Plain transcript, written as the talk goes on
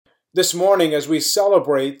This morning, as we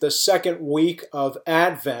celebrate the second week of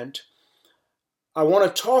Advent, I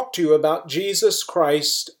want to talk to you about Jesus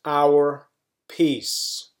Christ, our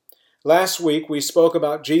peace. Last week, we spoke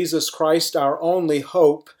about Jesus Christ, our only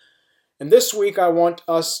hope. And this week, I want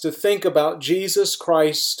us to think about Jesus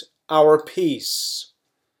Christ, our peace.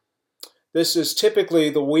 This is typically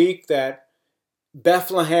the week that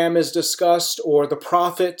Bethlehem is discussed or the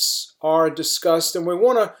prophets are discussed, and we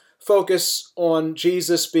want to focus on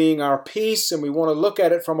Jesus being our peace, and we want to look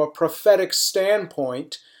at it from a prophetic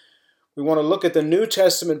standpoint. We want to look at the New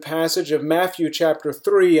Testament passage of Matthew chapter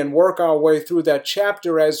 3 and work our way through that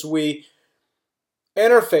chapter as we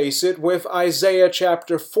interface it with Isaiah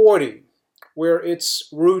chapter 40, where its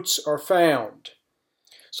roots are found.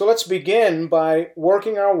 So let's begin by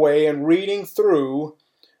working our way and reading through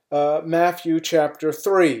Matthew chapter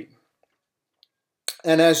 3.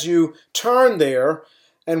 And as you turn there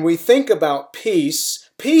and we think about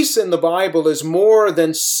peace, peace in the Bible is more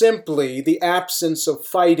than simply the absence of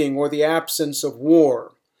fighting or the absence of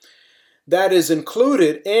war. That is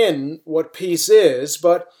included in what peace is,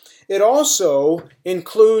 but it also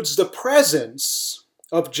includes the presence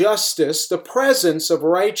of justice, the presence of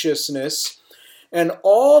righteousness, and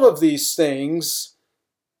all of these things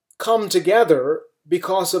come together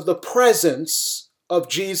because of the presence of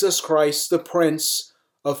Jesus Christ, the Prince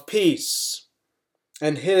of Peace,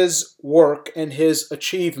 and His work and His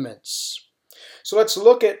achievements. So let's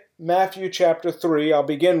look at Matthew chapter 3. I'll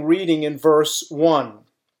begin reading in verse 1.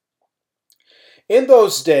 In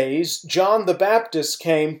those days, John the Baptist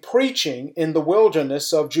came preaching in the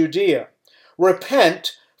wilderness of Judea,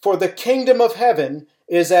 "Repent, for the kingdom of heaven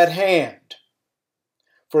is at hand.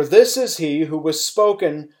 For this is he who was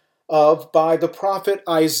spoken of by the prophet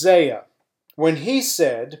Isaiah, when he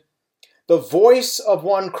said, The voice of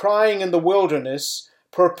one crying in the wilderness,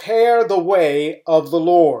 Prepare the way of the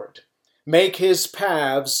Lord, make his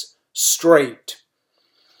paths straight."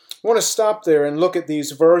 I want to stop there and look at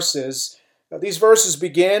these verses. These verses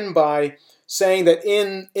begin by saying that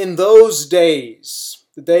in those days,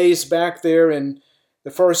 the days back there in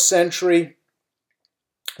the first century,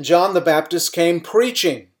 John the Baptist came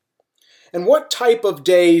preaching. And what type of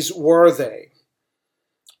days were they?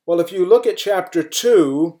 Well, if you look at chapter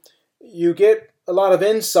 2, you get a lot of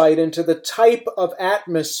insight into the type of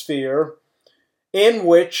atmosphere in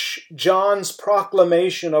which John's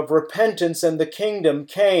proclamation of repentance and the kingdom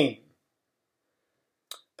came.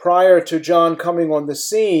 Prior to John coming on the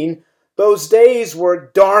scene, those days were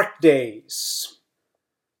dark days.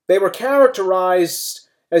 They were characterized,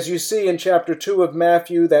 as you see in chapter 2 of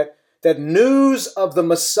Matthew, that news of the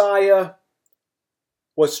Messiah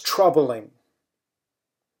was troubling.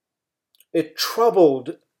 It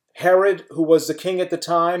troubled Herod, who was the king at the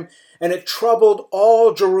time, and it troubled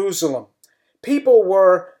all Jerusalem. People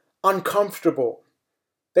were uncomfortable.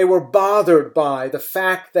 They were bothered by the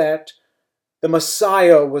fact that the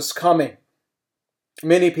Messiah was coming.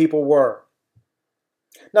 Many people were.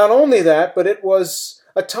 Not only that, but it was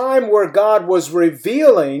a time where God was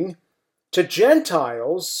revealing to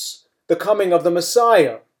Gentiles the coming of the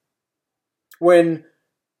Messiah, when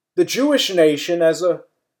the Jewish nation,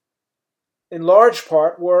 in large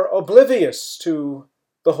part, were oblivious to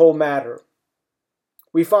the whole matter.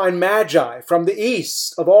 We find Magi from the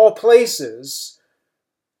east, of all places,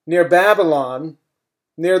 near Babylon,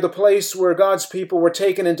 near the place where God's people were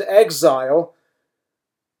taken into exile.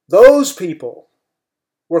 Those people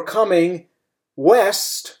were coming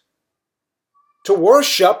west to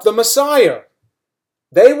worship the Messiah.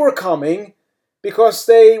 They were coming because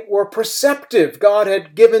they were perceptive. God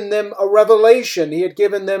had given them a revelation. He had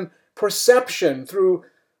given them perception through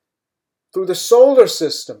the solar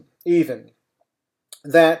system, even,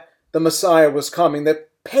 that the Messiah was coming, that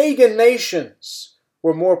pagan nations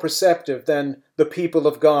were more perceptive than the people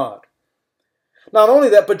of God. Not only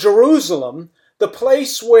that, but Jerusalem, the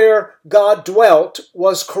place where God dwelt,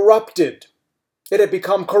 was corrupted. It had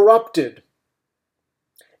become corrupted.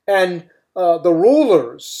 And the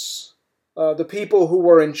rulers, the people who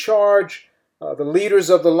were in charge, the leaders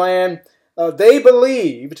of the land, they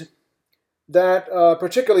believed that,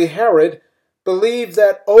 particularly Herod, believed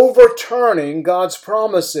that overturning God's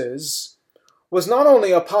promises was not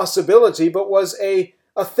only a possibility, but was a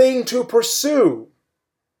thing to pursue.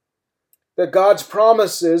 That God's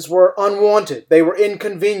promises were unwanted. They were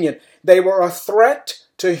inconvenient. They were a threat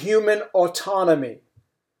to human autonomy.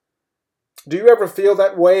 Do you ever feel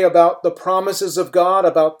that way about the promises of God,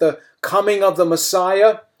 about the coming of the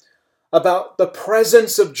Messiah, about the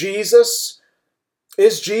presence of Jesus?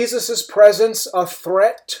 Is Jesus' presence a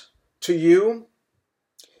threat to you?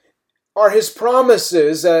 Are his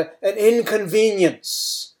promises an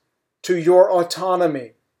inconvenience? to your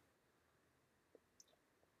autonomy.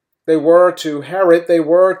 They were to Herod, they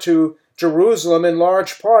were to Jerusalem in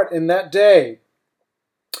large part in that day.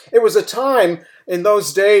 It was a time in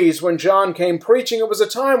those days when John came preaching, it was a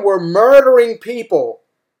time where murdering people,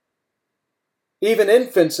 even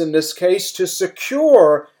infants in this case, to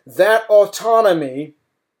secure that autonomy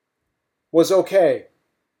was okay.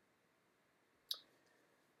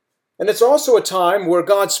 And it's also a time where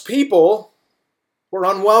God's people were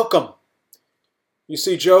unwelcome. You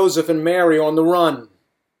see Joseph and Mary on the run.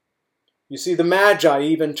 You see the Magi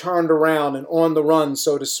even turned around and on the run,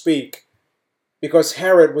 so to speak, because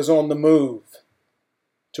Herod was on the move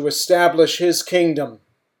to establish his kingdom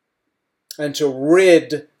and to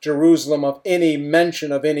rid Jerusalem of any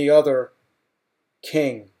mention of any other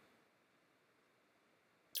king.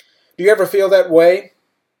 Do you ever feel that way?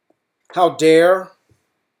 How dare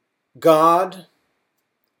God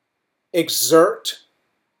exert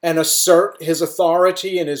and assert his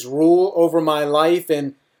authority and his rule over my life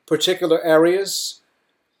in particular areas?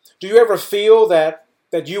 Do you ever feel that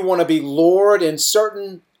you want to be Lord in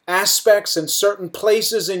certain aspects and certain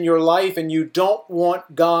places in your life and you don't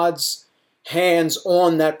want God's hands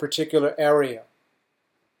on that particular area?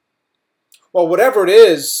 Well, whatever it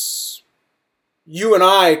is, you and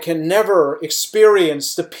I can never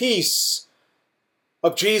experience the peace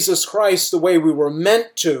of Jesus Christ the way we were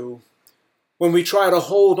meant to when we try to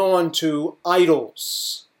hold on to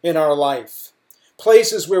idols in our life.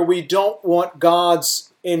 Places where we don't want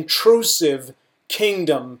God's intrusive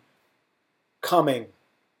kingdom coming.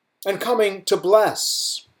 And coming to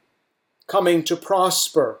bless. Coming to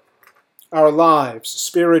prosper our lives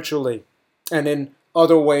spiritually and in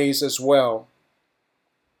other ways as well.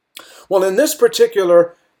 Well, in this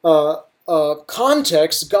particular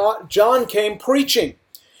context, John came preaching.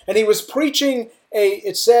 And he was preaching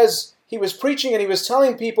it says he was preaching and he was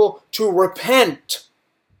telling people to repent.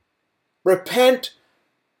 Repent,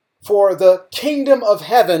 for the kingdom of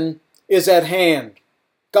heaven is at hand.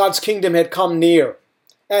 God's kingdom had come near.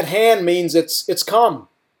 At hand means it's come.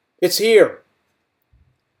 It's here.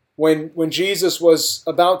 When Jesus was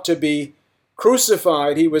about to be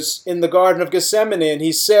crucified, he was in the Garden of Gethsemane, and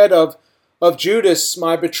he said of Judas,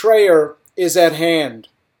 my betrayer is at hand.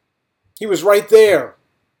 He was right there.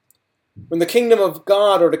 When the kingdom of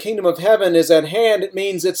God or the kingdom of heaven is at hand, it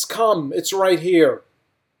means it's come. It's right here.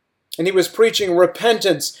 And he was preaching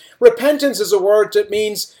repentance. Repentance is a word that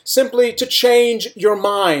means simply to change your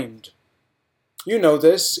mind. You know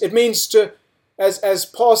this. It means to, as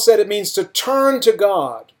Paul said, it means to turn to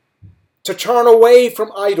God, to turn away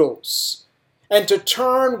from idols, and to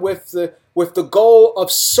turn with the goal of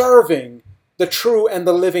serving the true and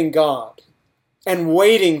the living God and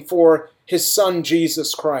waiting for his Son,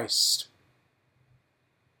 Jesus Christ.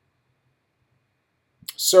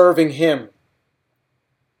 Serving him.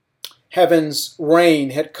 Heaven's reign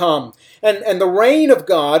had come. And the reign of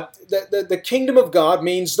God, the kingdom of God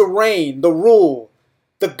means the reign, the rule,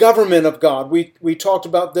 the government of God. We talked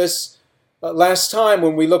about this last time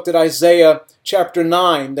when we looked at Isaiah chapter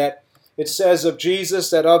 9, that it says of Jesus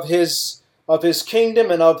that of his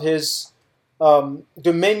kingdom and of his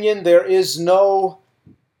dominion there is no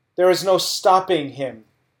stopping him.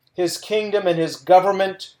 His kingdom and his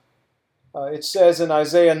government, it says in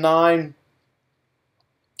Isaiah 9,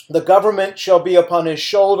 the government shall be upon his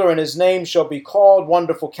shoulder, and his name shall be called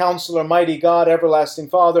Wonderful Counselor, Mighty God, Everlasting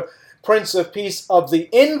Father, Prince of Peace. Of the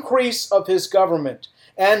increase of his government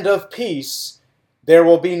and of peace there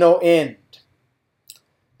will be no end.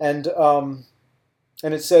 And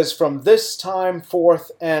it says, from this time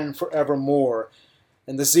forth and forevermore.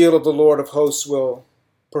 And the zeal of the Lord of hosts will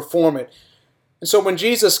perform it. And so when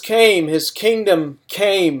Jesus came, his kingdom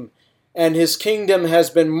came. And his kingdom has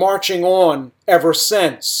been marching on ever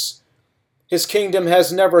since. His kingdom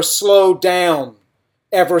has never slowed down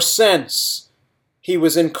ever since he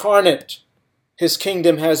was incarnate. His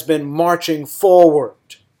kingdom has been marching forward.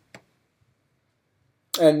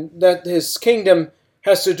 And that his kingdom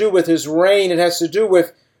has to do with his reign. It has to do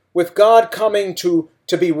with God coming to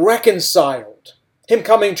be reconciled. Him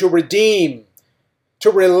coming to redeem,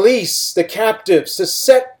 to release the captives, to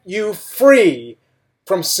set you free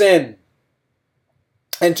from sin,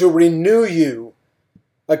 and to renew you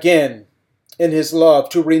again in his love,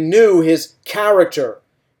 to renew his character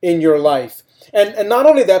in your life. And not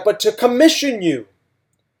only that, but to commission you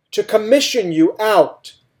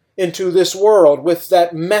out into this world with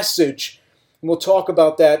that message. And we'll talk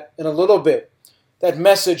about that in a little bit. That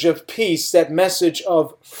message of peace, that message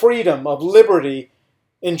of freedom, of liberty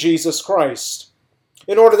in Jesus Christ.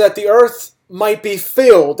 In order that the earth might be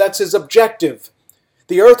filled, that's his objective.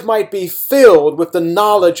 the earth might be filled with the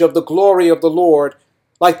knowledge of the glory of the Lord,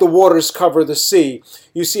 like the waters cover the sea.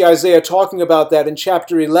 You see Isaiah talking about that in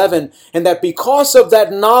chapter 11, and that because of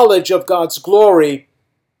that knowledge of God's glory,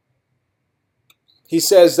 he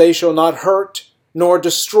says, they shall not hurt nor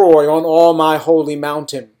destroy on all my holy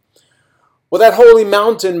mountain. Well, that holy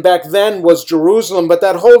mountain back then was Jerusalem, but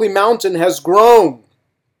that holy mountain has grown.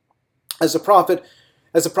 As the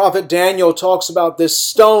prophet Daniel talks about this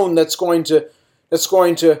stone that's going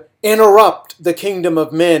to interrupt the kingdom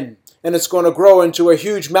of men, and it's going to grow into a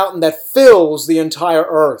huge mountain that fills the entire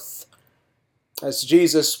earth. As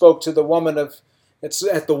Jesus spoke to the woman at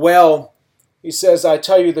the well, he says, I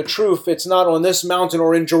tell you the truth, it's not on this mountain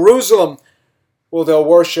or in Jerusalem will they'll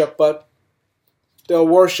worship, but they'll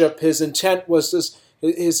worship. His intent was this,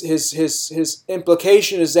 his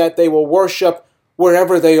implication is that they will worship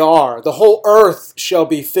wherever they are. The whole earth shall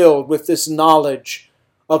be filled with this knowledge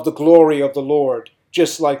of the glory of the Lord,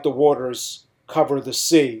 just like the waters cover the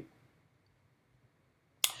sea.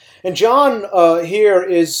 And John here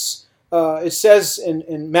is, it says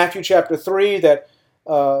in Matthew chapter 3 that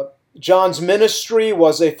John's ministry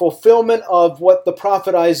was a fulfillment of what the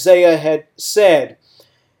prophet Isaiah had said.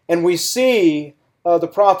 And we see the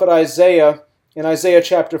prophet Isaiah in Isaiah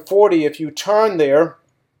chapter 40. If you turn there,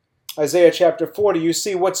 Isaiah chapter 40, you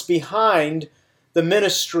see what's behind the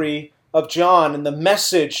ministry of John and the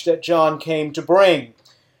message that John came to bring.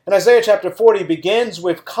 And Isaiah chapter 40 begins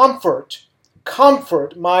with comfort.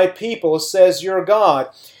 Comfort my people, says your God.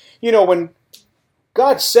 You know, when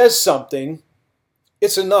God says something,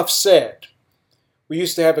 it's enough said. We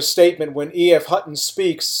used to have a statement, when E.F. Hutton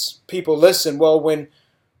speaks, people listen. Well,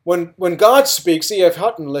 when God speaks, E.F.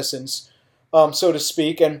 Hutton listens, so to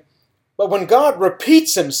speak. But when God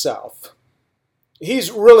repeats himself,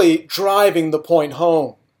 he's really driving the point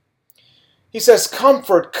home. He says,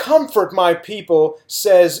 comfort, comfort my people,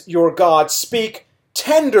 says your God. Speak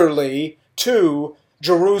tenderly to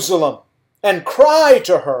Jerusalem, and cry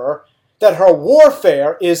to her that her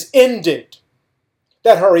warfare is ended,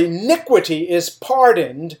 that her iniquity is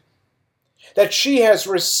pardoned, that she has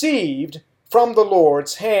received from the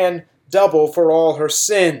Lord's hand double for all her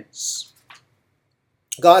sins.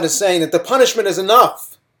 God is saying that the punishment is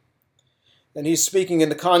enough. And he's speaking in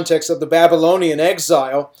the context of the Babylonian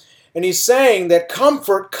exile. And he's saying that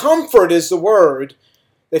comfort, comfort is the word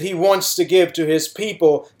that he wants to give to his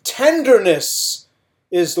people. Tenderness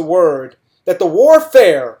is the word. That the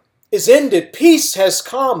warfare is ended. Peace has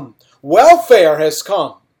come. Welfare has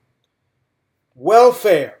come.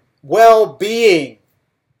 Welfare. Well-being.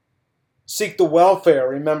 Seek the welfare.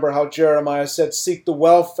 Remember how Jeremiah said, seek the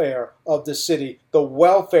welfare of the city. The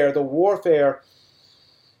welfare, the warfare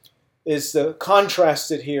is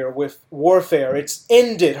contrasted here with warfare. It's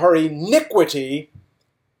ended. Her iniquity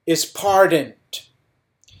is pardoned.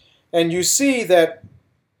 And you see that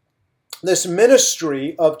this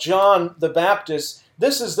ministry of John the Baptist,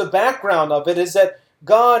 this is the background of it, is that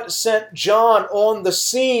God sent John on the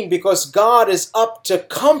scene because God is up to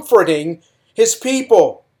comforting his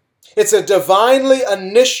people. It's a divinely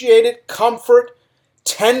initiated comfort,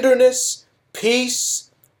 tenderness, peace,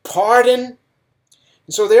 pardon.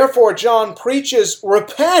 And so therefore John preaches,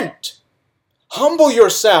 repent, humble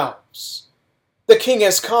yourselves. The King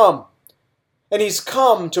has come. And he's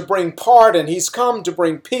come to bring pardon. He's come to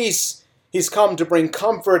bring peace. He's come to bring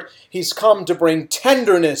comfort. He's come to bring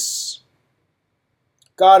tenderness.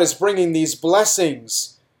 God is bringing these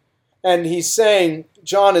blessings. And he's saying,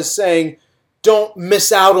 John is saying, don't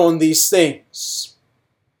miss out on these things.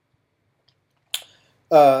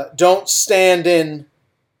 Don't stand in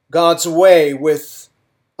God's way with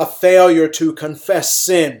a failure to confess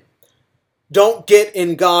sin. Don't get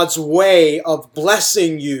in God's way of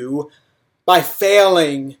blessing you by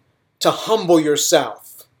failing to humble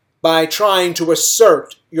yourself, by trying to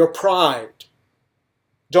assert your pride.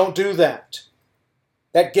 Don't do that.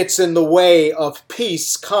 That gets in the way of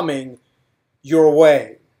peace coming your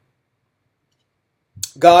way.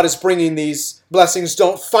 God is bringing these blessings.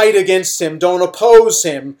 Don't fight against him. Don't oppose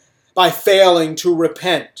him by failing to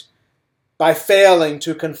repent, by failing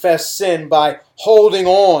to confess sin, by holding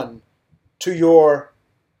on to your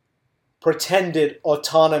pretended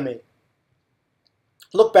autonomy.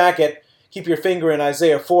 Look back at, keep your finger in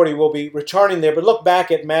Isaiah 40. We'll be returning there, but look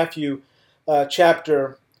back at Matthew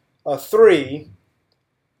chapter 3.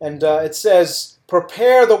 And it says,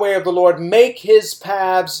 prepare the way of the Lord, make his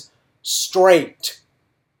paths straight.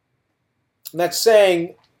 And that's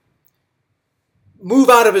saying, move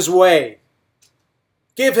out of his way.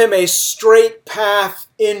 Give him a straight path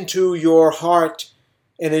into your heart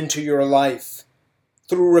and into your life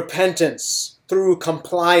through repentance, through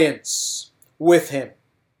compliance with him.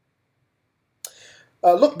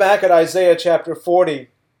 Look back at Isaiah chapter 40.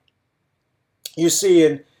 You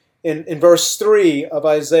see in verse 3 of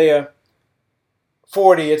Isaiah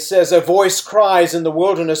 40, it says, "A voice cries in the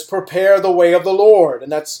wilderness, prepare the way of the Lord."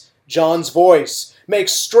 And that's John's voice. "Make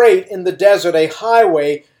straight in the desert a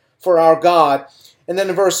highway for our God." And then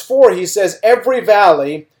in verse 4, he says, "Every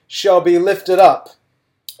valley shall be lifted up,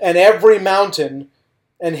 and every mountain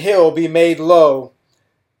and hill be made low.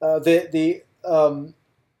 The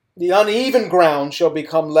uneven ground shall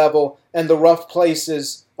become level, and the rough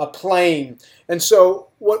places a plain." And so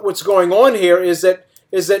what's going on here is that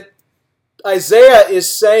Isaiah is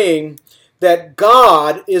saying that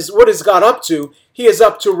God is, what is God up to? He is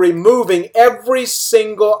up to removing every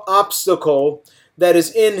single obstacle that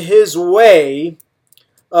is in his way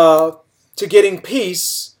to getting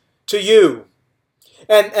peace to you.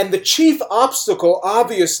 And the chief obstacle,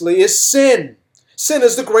 obviously, is sin. Sin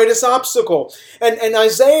is the greatest obstacle. And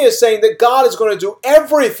Isaiah is saying that God is going to do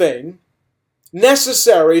everything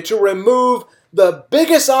necessary to remove the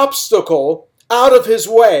biggest obstacle out of his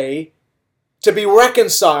way to be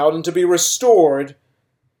reconciled and to be restored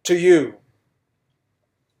to you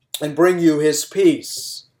and bring you his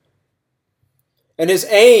peace. And his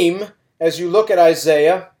aim, as you look at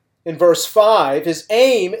Isaiah in verse 5, his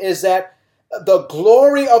aim is that the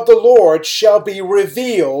glory of the Lord shall be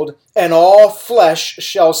revealed, and all flesh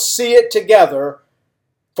shall see it together,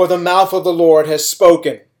 for the mouth of the Lord has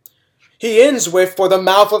spoken. He ends with, "For the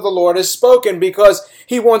mouth of the Lord has spoken," because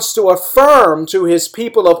he wants to affirm to his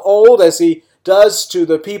people of old, as he does to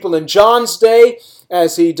the people in John's day,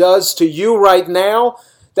 as he does to you right now,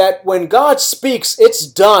 that when God speaks, it's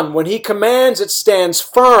done. When he commands, it stands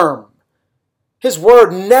firm. His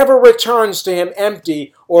word never returns to him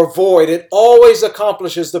empty or void. It always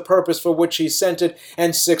accomplishes the purpose for which he sent it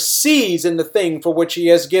and succeeds in the thing for which he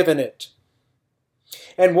has given it.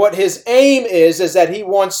 And what his aim is that he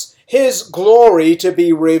wants his glory to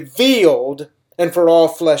be revealed and for all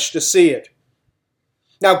flesh to see it.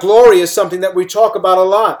 Now, glory is something that we talk about a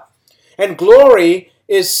lot. And glory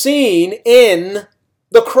is seen in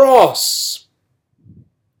the cross.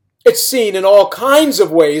 It's seen in all kinds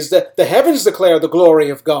of ways. The heavens declare the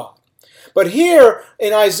glory of God. But here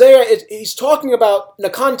in Isaiah, he's talking about in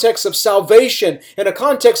the context of salvation, in a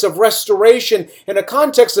context of restoration, in a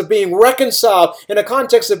context of being reconciled, in a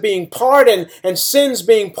context of being pardoned and sins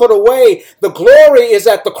being put away. The glory is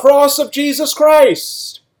at the cross of Jesus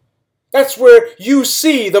Christ. That's where you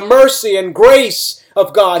see the mercy and grace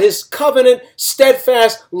of God, his covenant,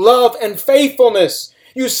 steadfast love and faithfulness.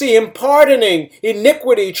 You see him pardoning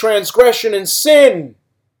iniquity, transgression, and sin.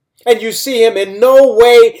 And you see him in no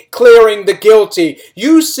way clearing the guilty.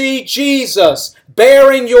 You see Jesus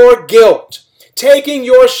bearing your guilt, taking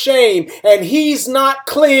your shame, and he's not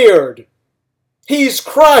cleared. He's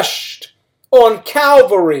crushed on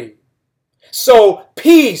Calvary. So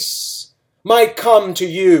peace might come to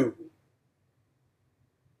you.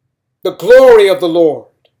 The glory of the Lord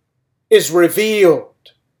is revealed.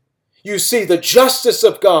 You see the justice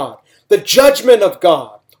of God, the judgment of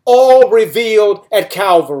God, all revealed at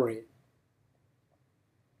Calvary.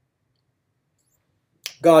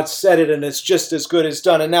 God said it, and it's just as good as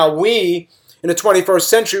done. And now we, in the 21st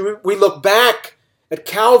century, we look back at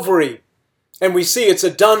Calvary, and we see it's a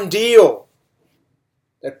done deal.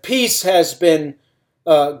 That peace has been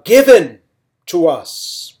given to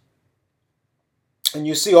us. And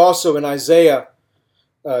you see also in Isaiah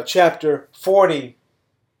chapter 40,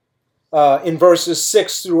 in verses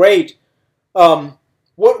 6 through 8,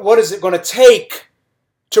 what is it going to take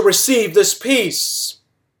to receive this peace?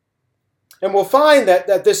 And we'll find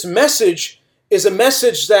that this message is a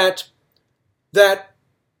message that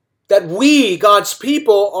we, God's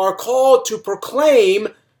people, are called to proclaim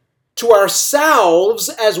to ourselves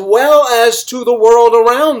as well as to the world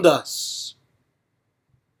around us.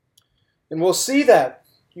 And we'll see that.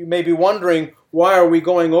 You may be wondering, why are we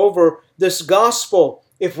going over this gospel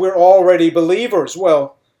if we're already believers?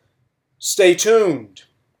 Well, stay tuned.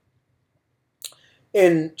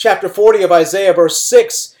 In chapter 40 of Isaiah, verse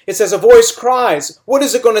 6, it says, "A voice cries, what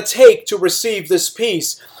is it going to take to receive this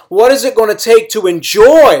peace? What is it going to take to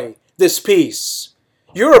enjoy this peace?"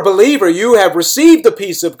 You're a believer. You have received the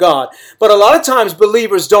peace of God. But a lot of times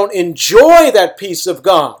believers don't enjoy that peace of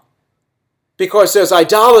God because there's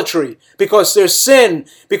idolatry, because there's sin,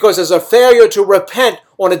 because there's a failure to repent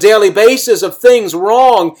on a daily basis of things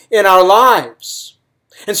wrong in our lives.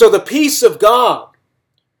 And so the peace of God,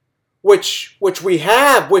 which we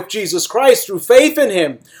have with Jesus Christ through faith in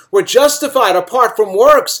him, we're justified apart from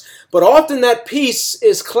works, but often that peace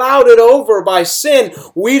is clouded over by sin.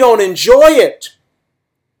 We don't enjoy it.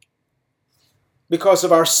 because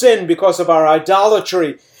of our sin, because of our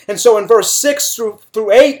idolatry. And so in verse 6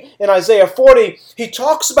 through 8 in Isaiah 40, he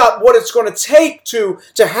talks about what it's going to take to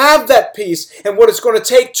have that peace and what it's going to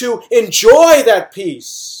take to enjoy that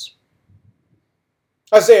peace.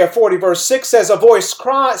 Isaiah 40 verse 6 says, a voice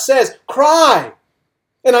says, cry.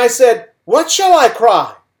 And I said, what shall I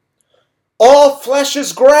cry? All flesh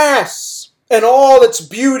is grass, and all its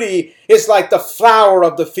beauty is like the flower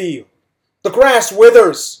of the field. The grass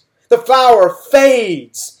withers, the flower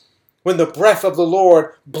fades when the breath of the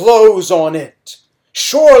Lord blows on it.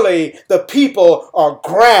 Surely the people are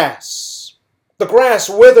grass. The grass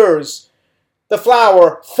withers, the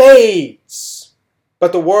flower fades,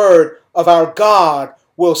 but the word of our God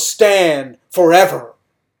will stand forever.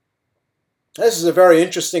 This is a very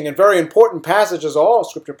interesting and very important passage, as all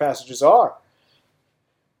Scripture passages are.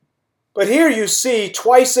 But here you see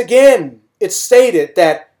twice again it's stated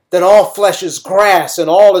that all flesh is grass and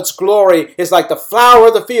all its glory is like the flower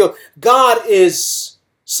of the field. God is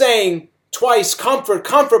saying twice, comfort,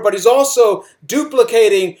 comfort, but he's also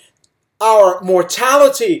duplicating our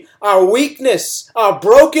mortality, our weakness, our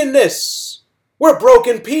brokenness. We're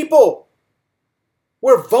broken people.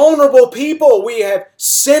 We're vulnerable people. We have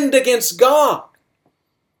sinned against God.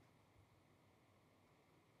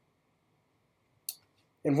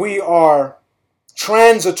 And we are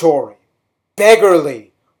transitory,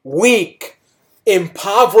 beggarly, weak,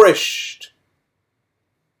 impoverished.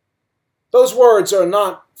 Those words are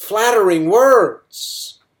not flattering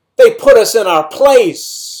words. They put us in our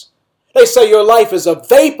place. They say your life is a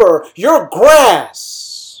vapor, you're grass.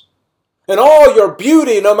 And all your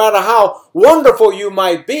beauty, no matter how wonderful you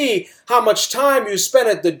might be, how much time you spend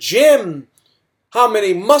at the gym, how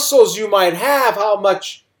many muscles you might have, how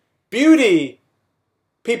much beauty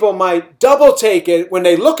people might double take it when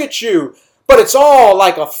they look at you, but it's all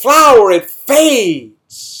like a flower. It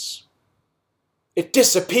fades. It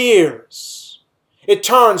disappears. It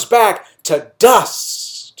turns back to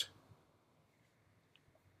dust.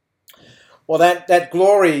 Well, that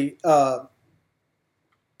glory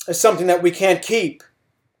is something that we can't keep.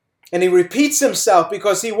 And he repeats himself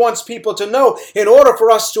because he wants people to know in order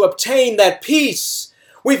for us to obtain that peace,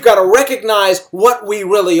 we've got to recognize what we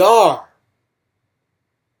really are.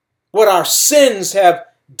 What our sins have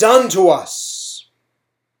done to us.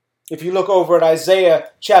 If you look over at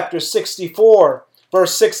Isaiah chapter 64,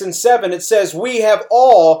 verse 6 and 7, it says, we have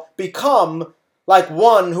all become like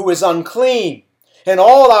one who is unclean, and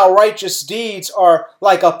all our righteous deeds are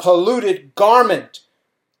like a polluted garment.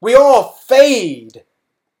 We all fade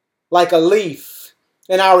like a leaf,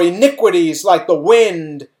 and our iniquities like the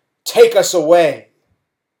wind take us away.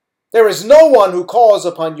 There is no one who calls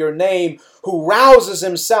upon your name, who rouses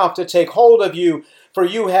himself to take hold of you, for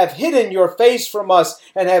you have hidden your face from us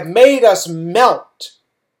and have made us melt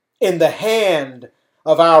in the hand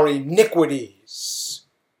of our iniquities.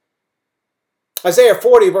 Isaiah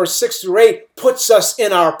 40 verse 6 through 8 puts us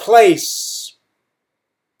in our place.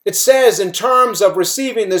 It says in terms of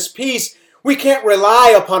receiving this peace, we can't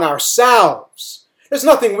rely upon ourselves. There's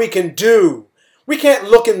nothing we can do. We can't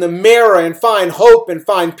look in the mirror and find hope and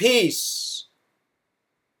find peace.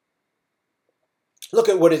 Look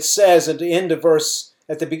at what it says at the end of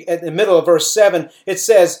at the middle of verse 7. It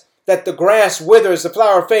says that the grass withers, the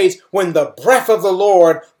flower fades when the breath of the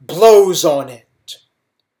Lord blows on it.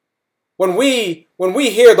 When we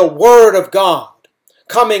hear the word of God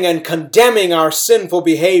coming and condemning our sinful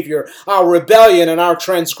behavior, our rebellion and our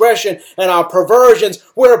transgression and our perversions,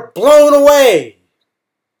 we're blown away.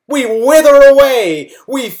 We wither away.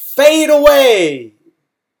 We fade away.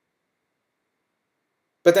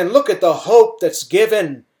 But then look at the hope that's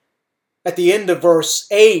given at the end of verse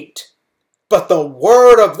 8. But the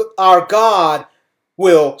word of our God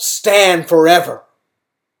will stand forever.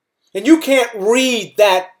 And you can't read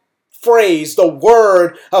that phrase, the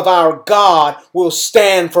word of our God will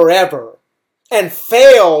stand forever, and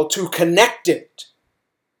fail to connect it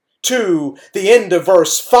to the end of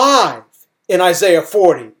verse 5 in Isaiah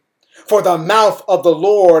 40. For the mouth of the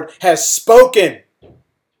Lord has spoken.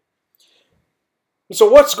 So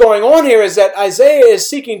what's going on here is that Isaiah is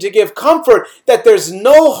seeking to give comfort that there's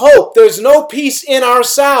no hope, there's no peace in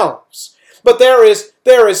ourselves. But there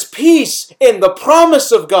is peace in the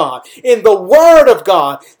promise of God, in the word of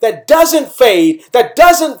God that doesn't fade, that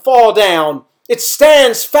doesn't fall down. It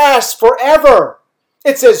stands fast forever.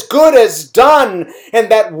 It's as good as done. And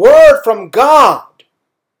that word from God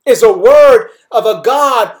is a word of a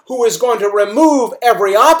God who is going to remove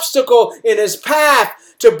every obstacle in his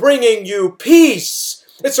path to bringing you peace.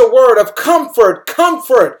 It's a word of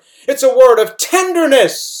comfort. It's a word of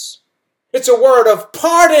tenderness. It's a word of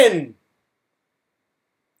pardon.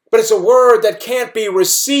 But it's a word that can't be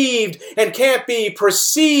received and can't be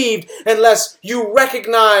perceived unless you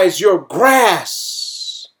recognize you're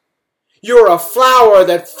grass. You're a flower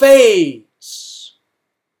that fades.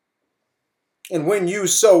 And when you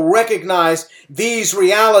so recognize these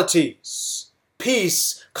realities,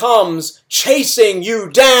 peace comes chasing you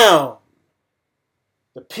down.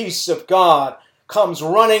 The peace of God comes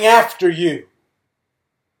running after you.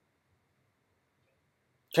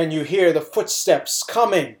 Can you hear the footsteps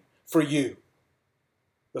coming for you?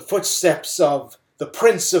 The footsteps of the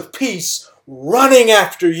Prince of Peace running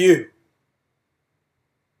after you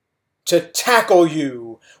to tackle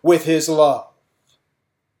you with his love.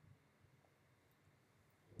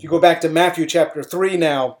 If you go back to Matthew chapter 3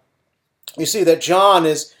 now, you see that John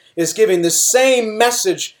is giving the same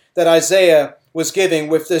message that Isaiah was giving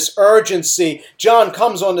with this urgency. John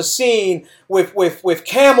comes on the scene with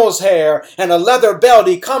camel's hair and a leather belt.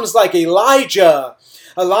 He comes like Elijah.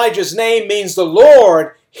 Elijah's name means the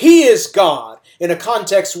Lord. He is God. In a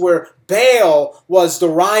context where Baal was the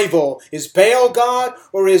rival. Is Baal God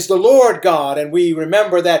or is the Lord God? And we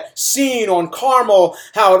remember that scene on Carmel,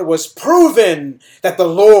 how it was proven that the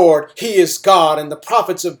Lord, he is God, and the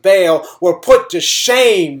prophets of Baal were put to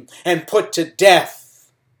shame and put to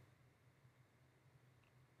death.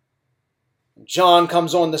 John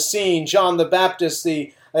comes on the scene, John the Baptist,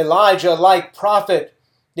 the Elijah-like prophet,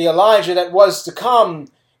 the Elijah that was to come.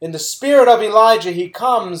 In the spirit of Elijah, he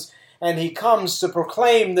comes, and he comes to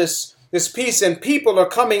proclaim this peace, and people are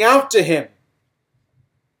coming out to him.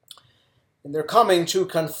 And they're coming to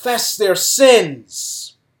confess their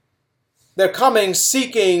sins. They're coming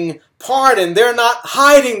seeking pardon. They're not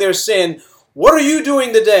hiding their sin. What are you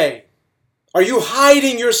doing today? Are you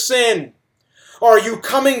hiding your sin? Or are you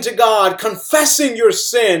coming to God, confessing your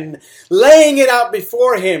sin, laying it out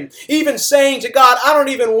before him, even saying to God, I don't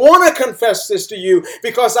even want to confess this to you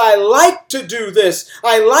because I like to do this.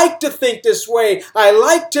 I like to think this way. I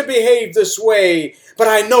like to behave this way, but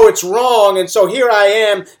I know it's wrong, and so here I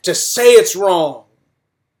am to say it's wrong.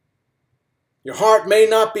 Your heart may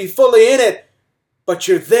not be fully in it, but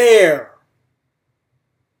you're there.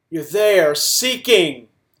 You're there seeking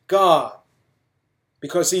God.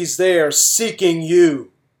 Because he's there seeking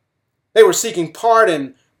you. They were seeking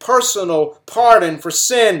pardon, personal pardon for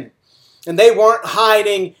sin. And they weren't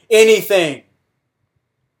hiding anything.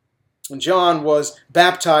 And John was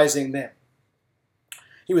baptizing them.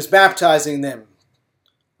 He was baptizing them.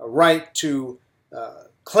 A right to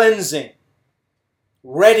cleansing.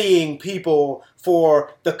 Readying people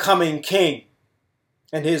for the coming king.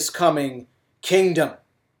 And his coming kingdom.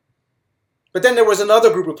 But then there was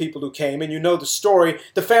another group of people who came, and you know the story.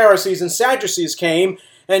 The Pharisees and Sadducees came,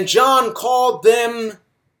 and John called them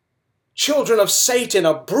children of Satan,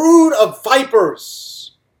 a brood of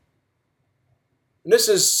vipers. And this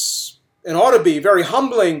is, and ought to be, very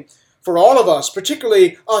humbling for all of us,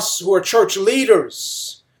 particularly us who are church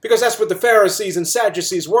leaders, because that's what the Pharisees and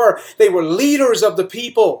Sadducees were. They were leaders of the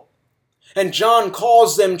people, and John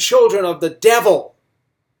calls them children of the devil,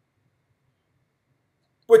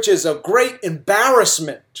 which is a great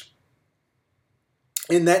embarrassment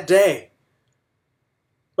in that day.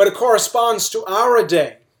 But it corresponds to our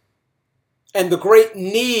day and the great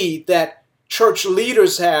need that church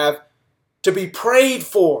leaders have to be prayed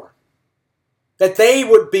for, that they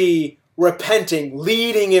would be repenting,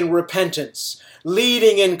 leading in repentance,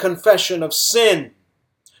 leading in confession of sin,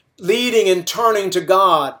 leading in turning to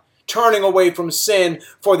God, turning away from sin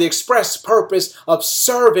for the express purpose of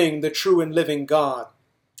serving the true and living God.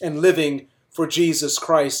 And living for Jesus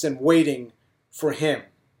Christ and waiting for him.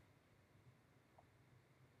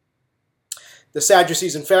 The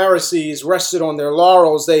Sadducees and Pharisees rested on their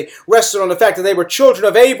laurels. They rested on the fact that they were children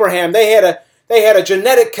of Abraham. They had a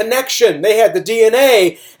genetic connection. They had the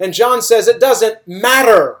DNA. And John says it doesn't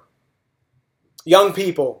matter. Young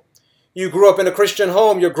people, you grew up in a Christian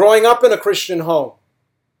home. You're growing up in a Christian home.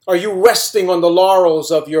 Are you resting on the laurels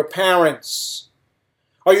of your parents?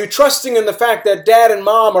 Are you trusting in the fact that dad and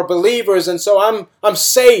mom are believers and so I'm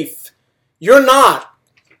safe? You're not.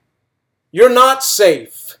 You're not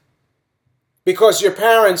safe because your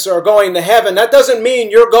parents are going to heaven. That doesn't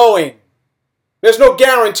mean you're going. There's no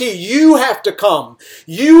guarantee. You have to come.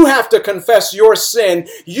 You have to confess your sin.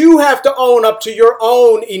 You have to own up to your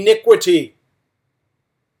own iniquity.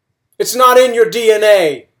 It's not in your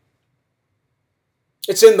DNA.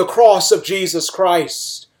 It's in the cross of Jesus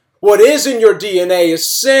Christ. What is in your DNA is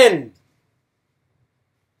sin.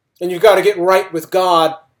 And you've got to get right with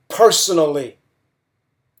God personally.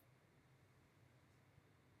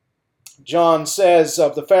 John says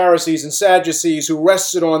of the Pharisees and Sadducees who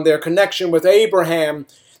rested on their connection with Abraham,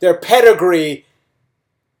 their pedigree,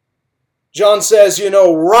 John says,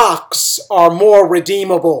 rocks are more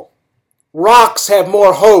redeemable. Rocks have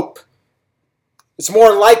more hope. It's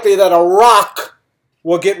more likely that a rock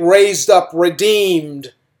will get raised up,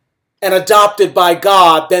 redeemed, and adopted by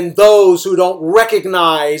God than those who don't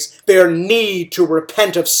recognize their need to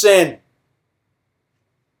repent of sin.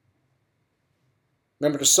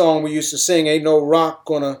 Remember the song we used to sing, "Ain't no rock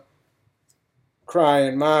gonna cry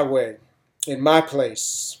in my way, in my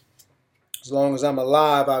place. As long as I'm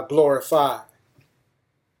alive, I glorify."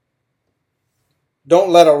 Don't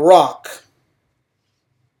let a rock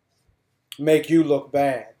make you look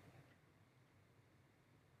bad.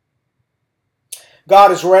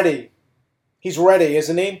 God is ready. He's ready,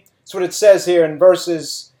 isn't he? That's what it says here in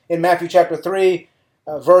Matthew chapter 3,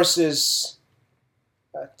 verse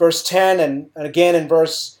 10 and again in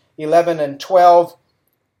verse 11 and 12,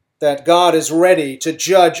 that God is ready to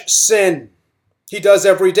judge sin. He does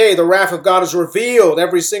every day. The wrath of God is revealed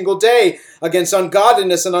every single day against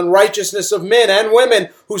ungodliness and unrighteousness of men and women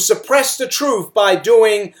who suppress the truth by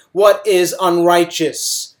doing what is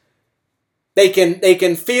unrighteous. They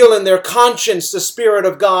can feel in their conscience the Spirit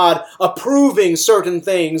of God approving certain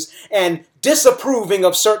things and disapproving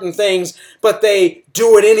of certain things, but they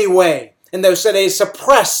do it anyway. And they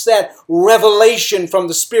suppress that revelation from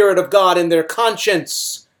the Spirit of God in their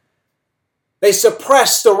conscience. They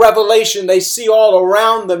suppress the revelation they see all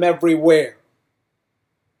around them everywhere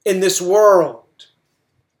in this world.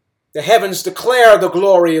 The heavens declare the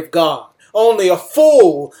glory of God. Only a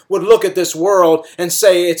fool would look at this world and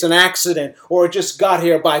say it's an accident or it just got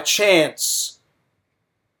here by chance.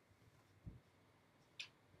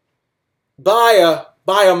 Buy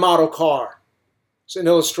a model car. It's an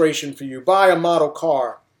illustration for you. Buy a model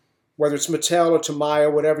car, whether it's Mattel or Tamiya,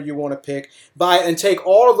 whatever you want to pick. Buy it and take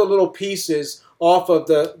all of the little pieces off of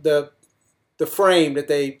the frame that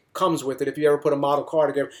they comes with it. If you ever put a model car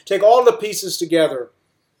together, take all the pieces together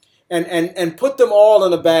and put them all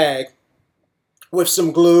in a bag with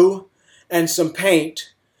some glue and some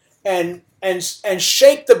paint and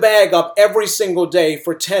shake the bag up every single day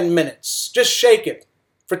for 10 minutes. Just shake it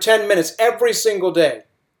for 10 minutes every single day.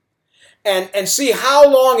 And see how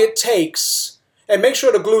long it takes, and make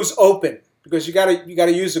sure the glue's open, because you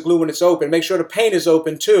gotta use the glue when it's open. Make sure the paint is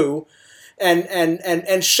open too,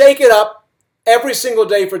 and shake it up every single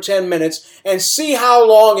day for 10 minutes, and see how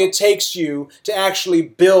long it takes you to actually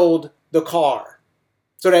build the car.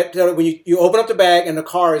 So that when you open up the bag and the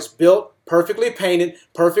car is built, perfectly painted,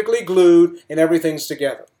 perfectly glued, and everything's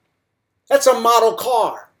together. That's a model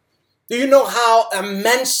car. Do you know how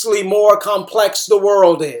immensely more complex the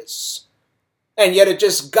world is? And yet it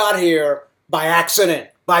just got here by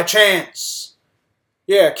accident, by chance.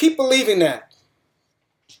 Yeah, keep believing that.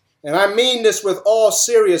 And I mean this with all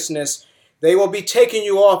seriousness. They will be taking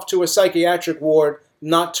you off to a psychiatric ward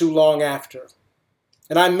not too long after.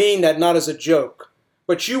 And I mean that not as a joke.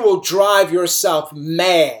 But you will drive yourself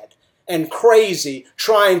mad and crazy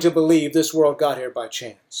trying to believe this world got here by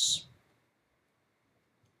chance.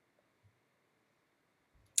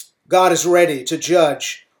 God is ready to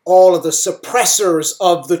judge all of the suppressors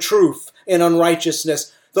of the truth in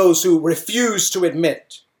unrighteousness, those who refuse to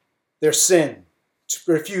admit their sin,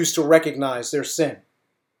 refuse to recognize their sin.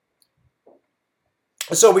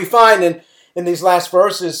 So we find in these last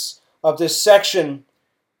verses of this section,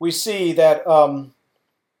 we see that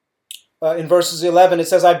in verses 11, it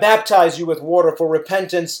says, "I baptize you with water for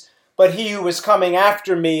repentance, but he who is coming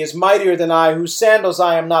after me is mightier than I, whose sandals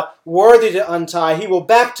I am not worthy to untie. He will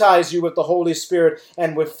baptize you with the Holy Spirit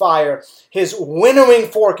and with fire. His winnowing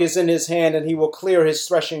fork is in his hand, and he will clear his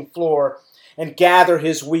threshing floor and gather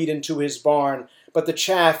his wheat into his barn. But the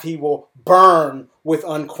chaff he will burn with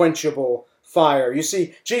unquenchable fire." You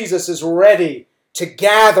see, Jesus is ready to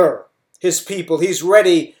gather his people. He's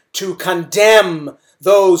ready to condemn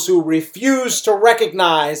those who refuse to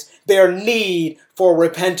recognize their need for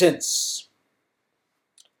repentance.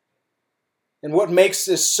 And what makes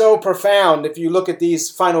this so profound, if you look at these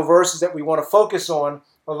final verses that we want to focus on,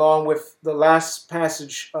 along with the last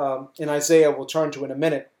passage in Isaiah we'll turn to in a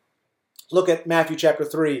minute. Look at Matthew chapter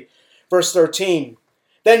 3, verse 13.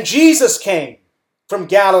 "Then Jesus came from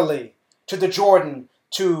Galilee to the Jordan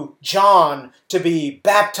to John to be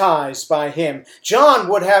baptized by him. John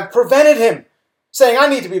would have prevented him, saying, 'I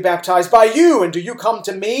need to be baptized by you, and do you come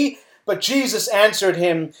to me?' But Jesus answered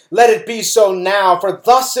him, 'Let it be so now, for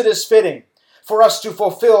thus it is fitting for us to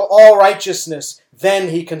fulfill all righteousness.' Then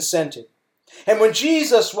he consented. And when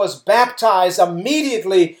Jesus was baptized,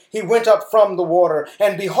 immediately he went up from the water,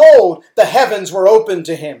 and behold, the heavens were opened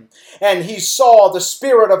to him. And he saw the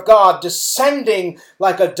Spirit of God descending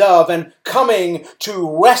like a dove and coming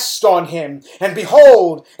to rest on him. And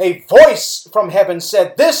behold, a voice from heaven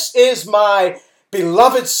said, "This is my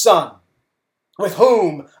beloved Son, with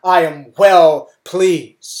whom I am well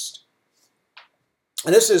pleased."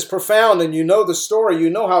 And this is profound, and you know the story. You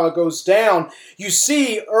know how it goes down. You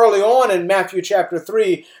see early on in Matthew chapter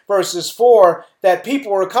 3, verses 4, that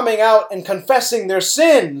people were coming out and confessing their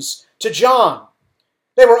sins to John.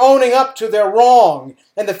 They were owning up to their wrong,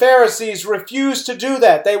 and the Pharisees refused to do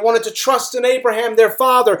that. They wanted to trust in Abraham, their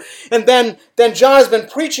father. And then John has been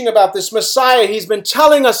preaching about this Messiah. He's been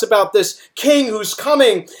telling us about this king who's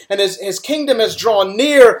coming, and his kingdom has drawn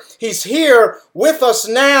near. He's here with us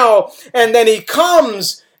now. And then he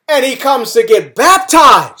comes to get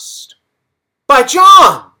baptized by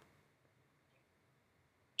John.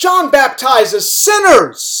 John baptizes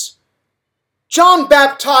sinners. John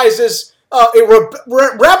baptizes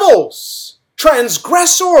rebels,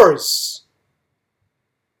 transgressors.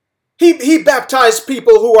 He baptized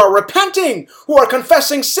people who are repenting, who are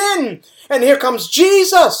confessing sin. And here comes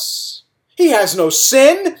Jesus. He has no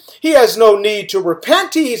sin. He has no need to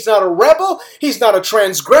repent. He's not a rebel. He's not a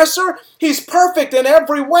transgressor. He's perfect in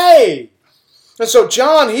every way. And so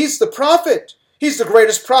John, he's the prophet. He's the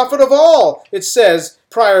greatest prophet of all, it says,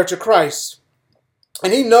 prior to Christ.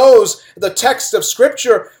 And he knows the text of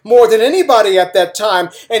Scripture more than anybody at that time.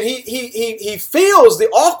 And he feels the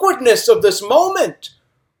awkwardness of this moment.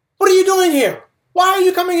 What are you doing here? Why are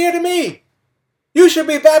you coming here to me? You should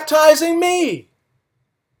be baptizing me.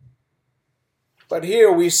 But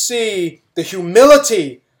here we see the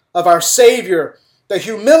humility of our Savior, the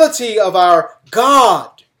humility of our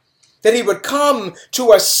God, that he would come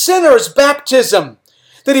to a sinner's baptism,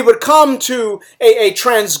 that he would come to a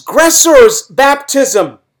transgressor's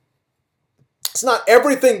baptism. It's not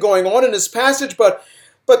everything going on in this passage, but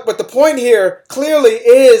the point here clearly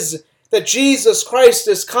is that Jesus Christ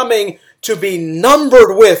is coming to be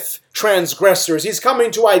numbered with transgressors. He's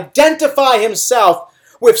coming to identify himself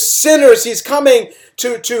with sinners. He's coming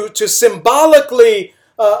to symbolically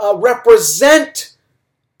represent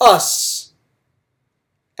us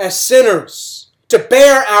as sinners, to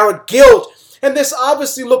bear our guilt. And this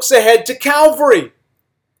obviously looks ahead to Calvary.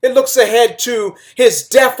 It looks ahead to his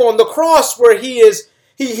death on the cross, where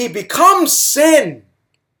he becomes sin.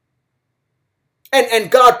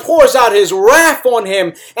 And God pours out his wrath on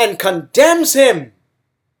him and condemns him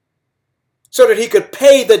so that he could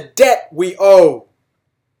pay the debt we owe.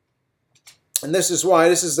 And this is why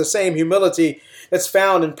this is the same humility that's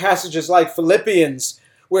found in passages like Philippians,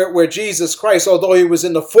 where Jesus Christ, although he was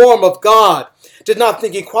in the form of God, did not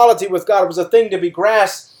think equality with God was a thing to be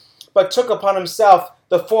grasped, but took upon himself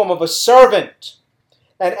the form of a servant.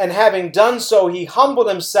 And having done so, he humbled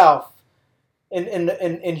himself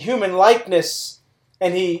in human likeness,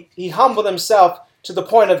 and he humbled himself to the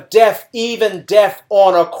point of death, even death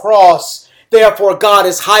on a cross. Therefore, God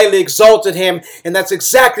has highly exalted him, and that's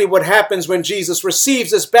exactly what happens when Jesus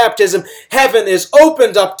receives his baptism. Heaven is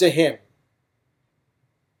opened up to him.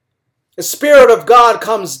 The Spirit of God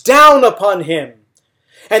comes down upon him,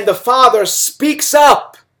 and the Father speaks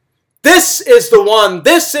up. This is the one,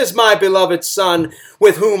 this is my beloved Son,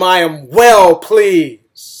 with whom I am well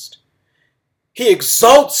pleased. He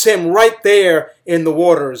exalts him right there in the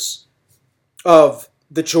waters of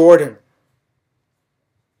the Jordan.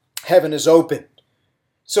 Heaven is opened.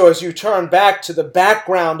 So as you turn back to the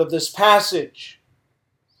background of this passage,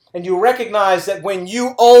 and you recognize that when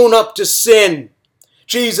you own up to sin,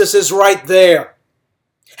 Jesus is right there.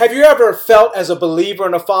 Have you ever felt as a believer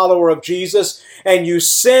and a follower of Jesus, and you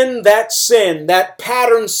sin, that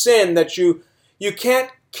pattern sin that you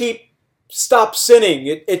can't stop sinning?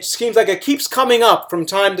 It seems like it keeps coming up from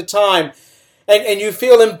time to time, and you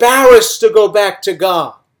feel embarrassed to go back to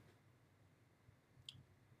God.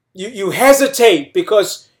 You hesitate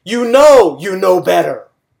because you know better.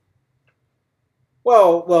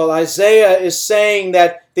 Well, Isaiah is saying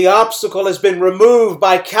that the obstacle has been removed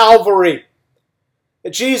by Calvary.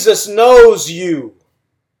 Jesus knows you.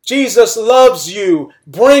 Jesus loves you.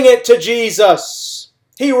 Bring it to Jesus.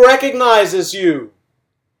 He recognizes you.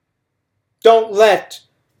 Don't let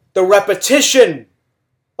the repetition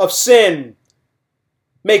of sin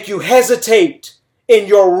make you hesitate in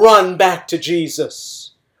your run back to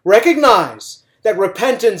Jesus. Recognize that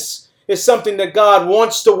repentance is something that God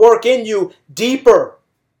wants to work in you deeper.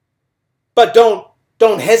 But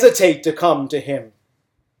don't hesitate to come to him.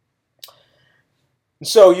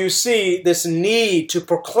 So you see this need to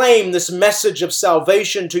proclaim this message of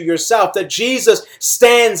salvation to yourself, that Jesus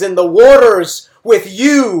stands in the waters with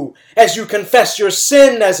you as you confess your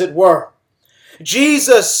sin, as it were.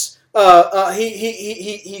 Jesus,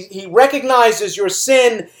 he recognizes your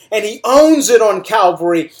sin and he owns it on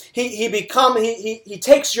Calvary. He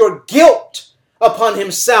takes your guilt upon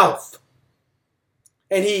himself,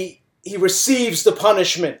 and he receives the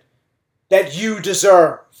punishment that you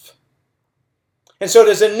deserve. And so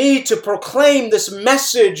there's a need to proclaim this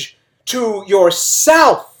message to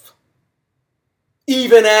yourself,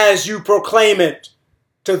 even as you proclaim it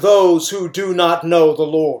to those who do not know the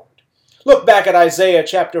Lord. Look back at Isaiah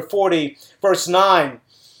chapter 40, verse 9.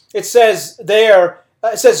 It says there,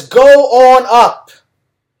 go on up.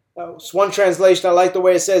 It's one translation, I like the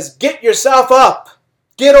way it says, get yourself up.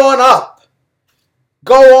 Get on up.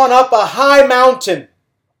 Go on up a high mountain.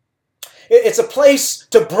 It's a place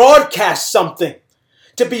to broadcast something,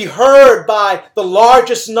 to be heard by the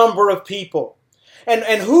largest number of people.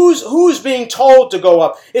 And who's being told to go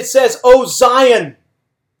up? It says, O Zion.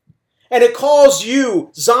 And it calls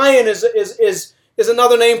you, Zion is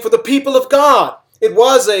another name for the people of God. It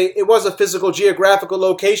was a physical geographical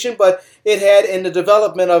location, but it had, in the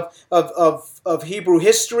development of Hebrew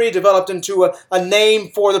history, developed into a name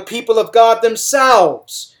for the people of God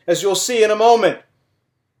themselves, as you'll see in a moment.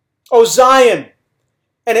 O Zion.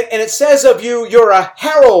 And it says of you, you're a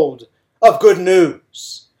herald of good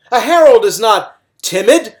news. A herald is not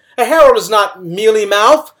timid. A herald is not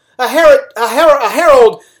mealy-mouthed. A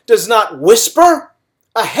herald does not whisper.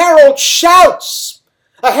 A herald shouts.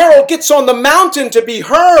 A herald gets on the mountain to be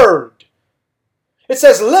heard. It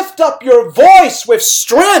says, lift up your voice with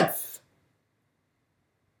strength.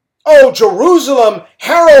 O Jerusalem,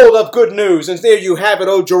 herald of good news. And there you have it,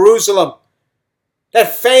 O Jerusalem.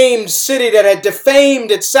 That famed city that had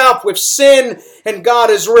defamed itself with sin, and God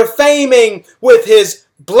is refaming with his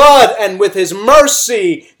blood and with his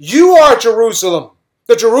mercy. You are Jerusalem,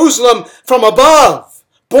 the Jerusalem from above,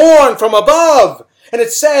 born from above. And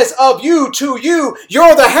it says of you, to you,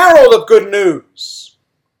 you're the herald of good news.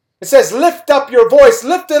 It says, lift up your voice,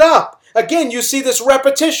 lift it up. Again, you see this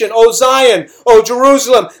repetition. O Zion, O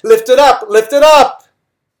Jerusalem, lift it up,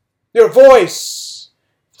 your voice.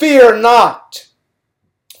 Fear not.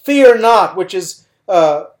 Fear not, which is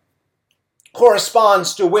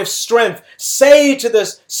corresponds to with strength. Say to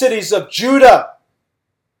the cities of Judah.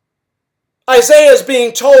 Isaiah is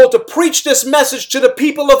being told to preach this message to the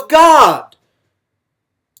people of God,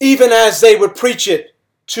 even as they would preach it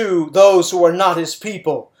to those who are not his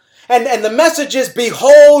people. And the message is,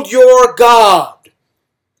 behold your God.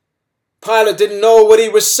 Pilate didn't know what he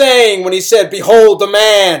was saying when he said, behold the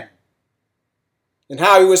man. And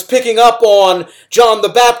how he was picking up on John the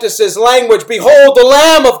Baptist's language, behold the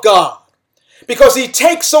Lamb of God. Because he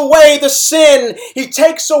takes away the sin, he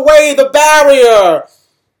takes away the barrier.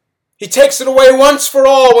 He takes it away once for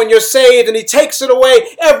all when you're saved, and he takes it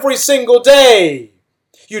away every single day.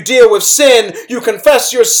 You deal with sin, you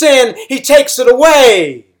confess your sin, he takes it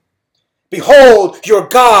away. Behold your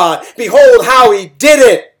God, behold how he did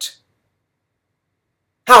it.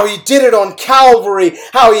 How he did it on Calvary,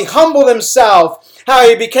 how he humbled himself, how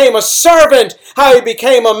he became a servant, how he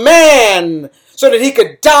became a man, so that he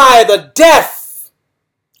could die the death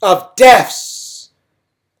of deaths.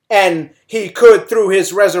 And he could, through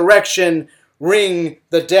his resurrection, ring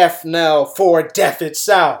the death knell for death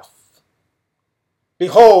itself.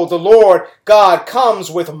 Behold, the Lord God comes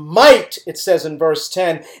with might, it says in verse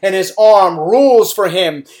 10, and his arm rules for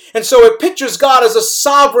him. And so it pictures God as a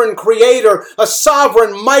sovereign creator, a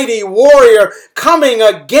sovereign mighty warrior coming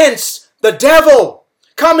against the devil,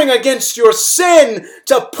 coming against your sin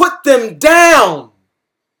to put them down.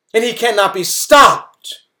 And he cannot be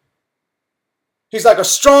stopped. He's like a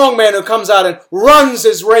strong man who comes out and runs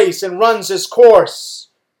his race and runs his course.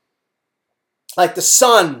 Like the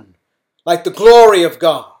sun, like the glory of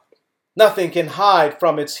God. Nothing can hide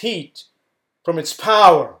from its heat, from its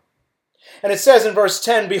power. And it says in verse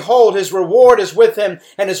 10, behold, his reward is with him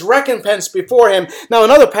and his recompense before him. Now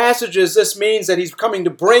in other passages, this means that he's coming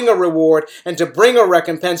to bring a reward and to bring a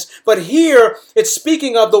recompense. But here, it's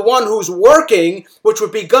speaking of the one who's working, which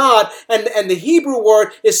would be God. And the Hebrew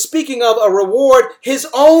word is speaking of a reward, his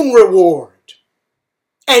own reward.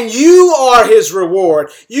 And you are his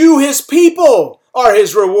reward. You, his people, are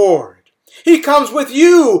his reward. He comes with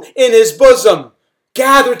you in his bosom,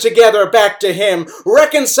 gathered together back to him,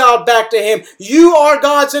 reconciled back to him. You are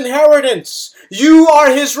God's inheritance. You are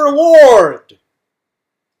his reward.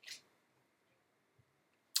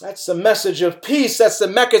 That's the message of peace. That's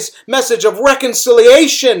the message of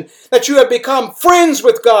reconciliation, that you have become friends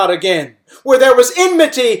with God again. Where there was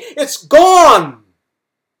enmity, it's gone.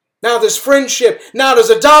 Now there's friendship. Now there's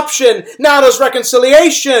adoption. Now there's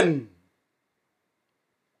reconciliation.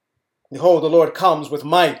 Behold, the Lord comes with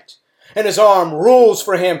might, and his arm rules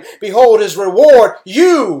for him. Behold, his reward,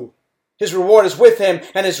 you. His reward is with him,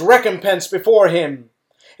 and his recompense before him.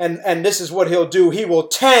 And this is what he'll do. He will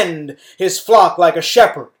tend his flock like a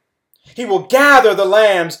shepherd. He will gather the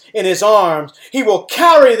lambs in his arms. He will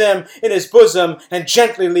carry them in his bosom and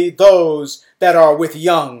gently lead those that are with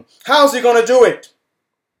young. How's he going to do it?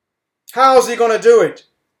 How's he going to do it?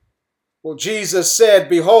 Well, Jesus said,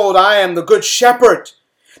 behold, I am the good shepherd.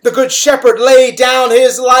 The good shepherd laid down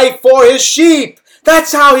his life for his sheep.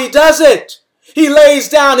 That's how he does it. He lays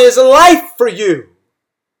down his life for you.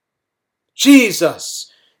 Jesus.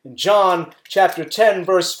 In John chapter 10,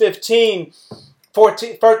 verse 14,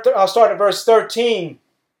 I'll start at verse 13.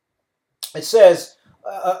 It says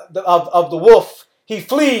of the wolf, he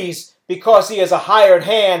flees because he is a hired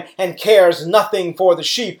hand and cares nothing for the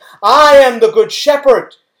sheep. I am the good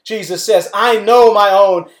shepherd. Jesus says, I know my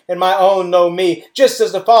own and my own know me, just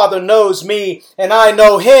as the Father knows me and I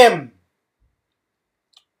know him.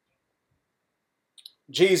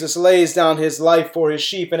 Jesus lays down his life for his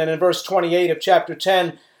sheep. And then in verse 28 of chapter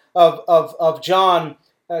 10 of John,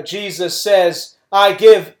 Jesus says, I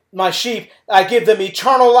give my sheep, I give them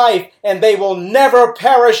eternal life, and they will never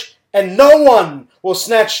perish, and no one will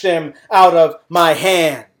snatch them out of my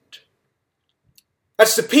hand.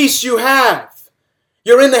 That's the peace you have.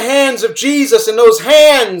 You're in the hands of Jesus, and those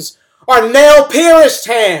hands are nail-pierced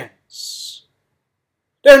hands.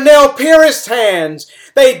 They're nail-pierced hands.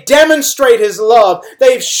 They demonstrate his love.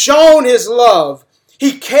 They've shown his love.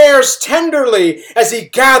 He cares tenderly as he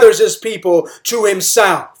gathers his people to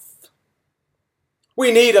himself.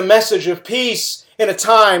 We need a message of peace in a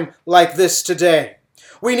time like this today.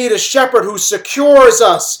 We need a shepherd who secures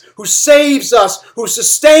us, who saves us, who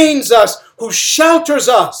sustains us, who shelters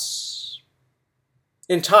us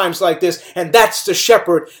in times like this. And that's the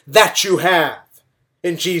shepherd that you have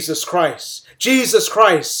in Jesus Christ. Jesus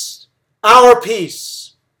Christ, our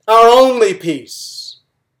peace, our only peace,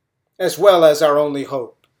 as well as our only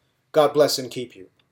hope. God bless and keep you.